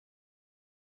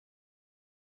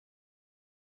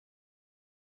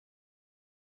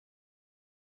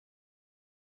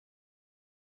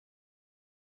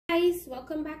Guys,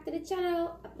 welcome back to the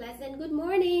channel. A pleasant good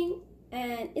morning,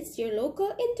 and it's your local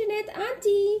internet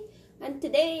auntie, and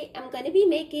today I'm gonna be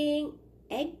making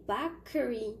egg bak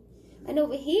curry. And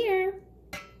over here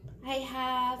I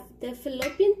have the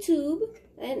fallopian tube,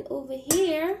 and over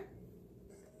here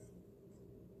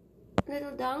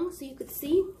little down so you could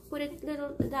see. Put it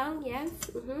little down, yes.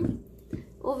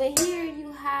 Over here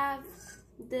you have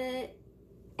the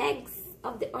eggs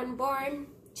of the unborn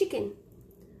chicken.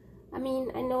 I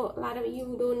mean, I know a lot of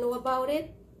you don't know about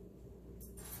it.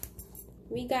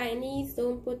 We Guyanese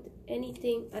don't put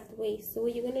anything at waste. So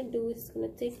what you're gonna do is gonna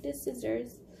take the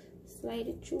scissors, slide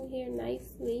it through here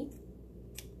nicely.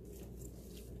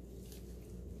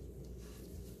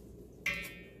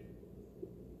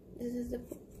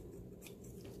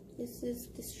 This is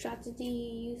the strategy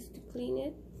you use to clean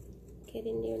it. Get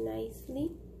in there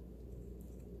nicely.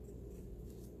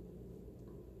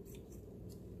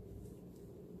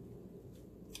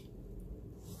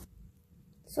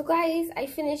 So guys, I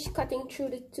finished cutting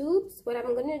through the tubes. What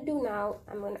I'm gonna do now,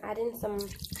 I'm gonna add in some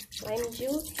lime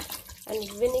juice and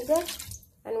vinegar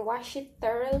and wash it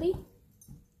thoroughly.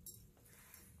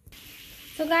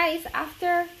 So guys,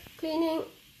 after cleaning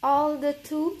all the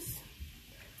tubes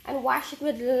and wash it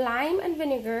with lime and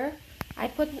vinegar, I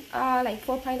put like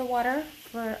 4 pints of water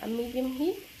for a medium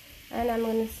heat, and I'm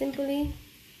gonna simply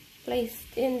place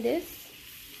in this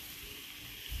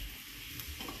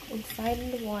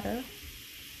inside the water.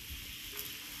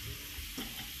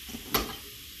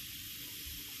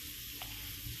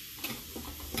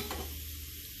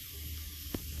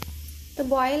 To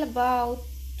boil about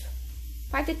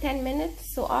 5 to 10 minutes,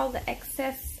 so all the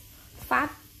excess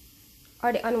fat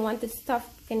or the unwanted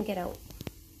stuff can get out.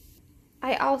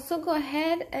 I also go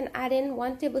ahead and add in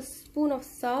 1 tablespoon of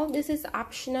salt. This is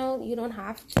optional, you don't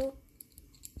have to,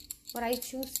 but I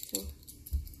choose to.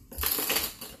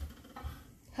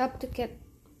 Help to get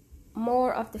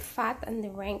more of the fat and the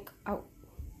rank out,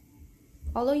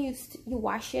 although you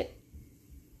wash it.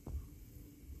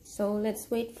 So let's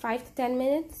wait 5 to 10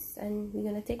 minutes and we're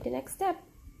gonna take the next step.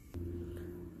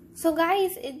 So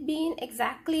guys, it being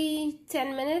exactly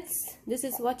 10 minutes, this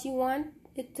is what you want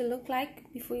it to look like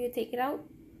before you take it out.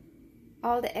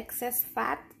 All the excess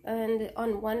fat and the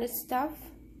unwanted stuff.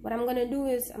 What I'm gonna do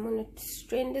is I'm gonna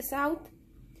strain this out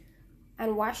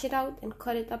and wash it out and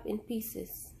cut it up in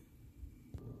pieces.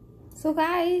 So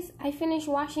guys, I finished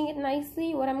washing it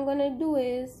nicely. What I'm gonna do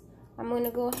is I'm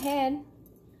gonna go ahead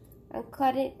and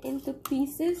cut it into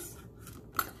pieces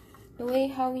the way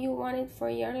how you want it for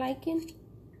your liking.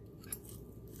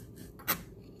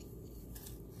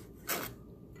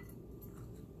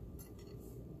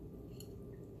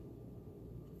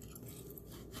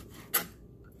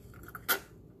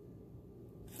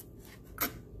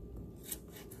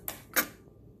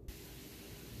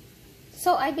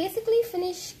 So I basically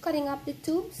finished cutting up the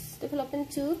tubes, the fallopian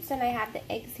tubes, and I have the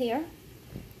eggs here.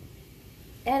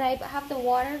 And I have the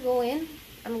water go in.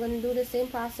 I'm going to do the same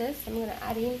process. I'm going to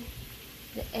add in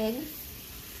the eggs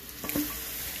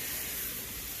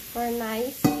for a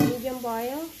nice medium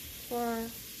boil for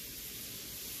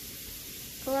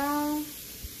around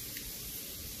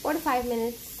 4 to 5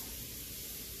 minutes,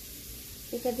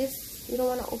 because you don't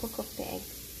want to overcook the egg.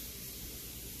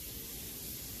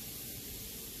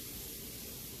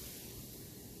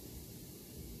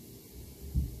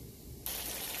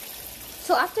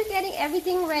 So after getting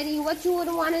everything ready, what you would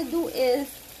want to do is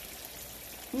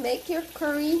make your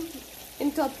curry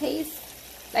into a paste,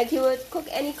 like you would cook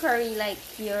any curry, like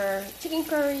your chicken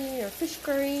curry, your fish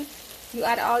curry. You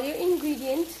add all your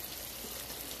ingredients,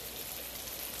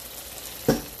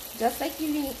 just like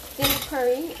you would cook in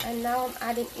curry. And now I'm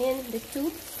adding in the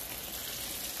tubes.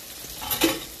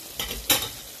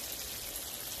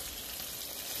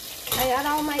 I add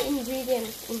all my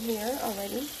ingredients in here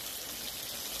already.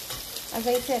 As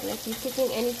I said, like you're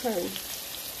cooking any curry.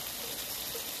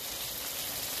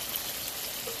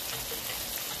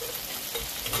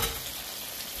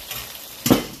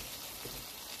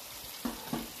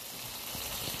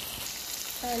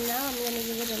 And now I'm going to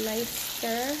give it a nice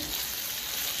stir.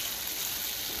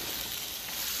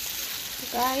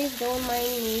 Guys, don't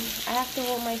mind me. I have to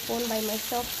hold my phone by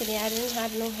myself today. I didn't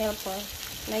have no helper,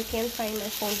 and I can't find my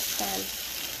phone stand.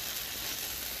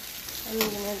 I'm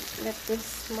gonna let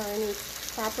this marinate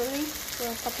properly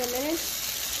for a couple of minutes.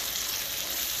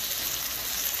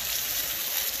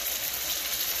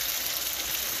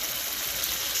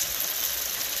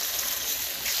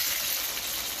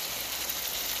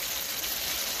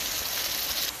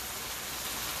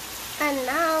 And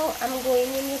now I'm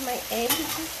going in with my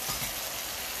eggs.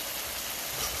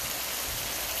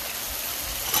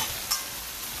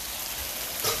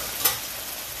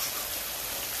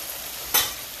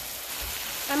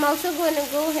 I'm also going to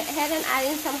go ahead and add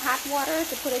in some hot water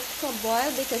to put it to a boil,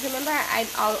 because remember I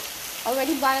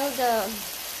already boiled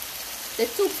the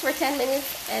soup for 10 minutes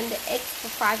and the eggs for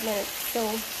 5 minutes. So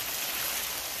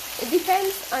it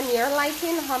depends on your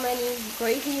liking how many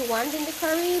gravy you want in the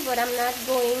curry, but I'm not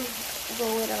going to go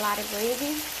with a lot of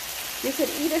gravy. You could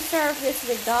either serve this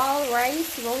with dal,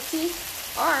 rice, roti,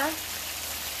 or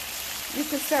you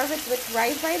could serve it with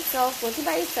rice by itself, roti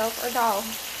by itself, or dal.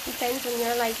 Depends on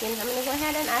your liking. I'm going to go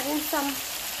ahead and add in some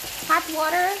hot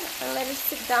water and let it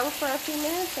sit down for a few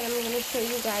minutes, and I'm going to show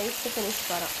you guys the finished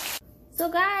product. So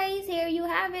guys, here you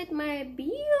have it, my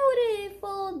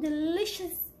beautiful,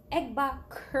 delicious egg bok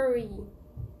curry.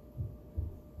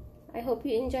 I hope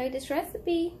you enjoyed this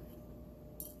recipe.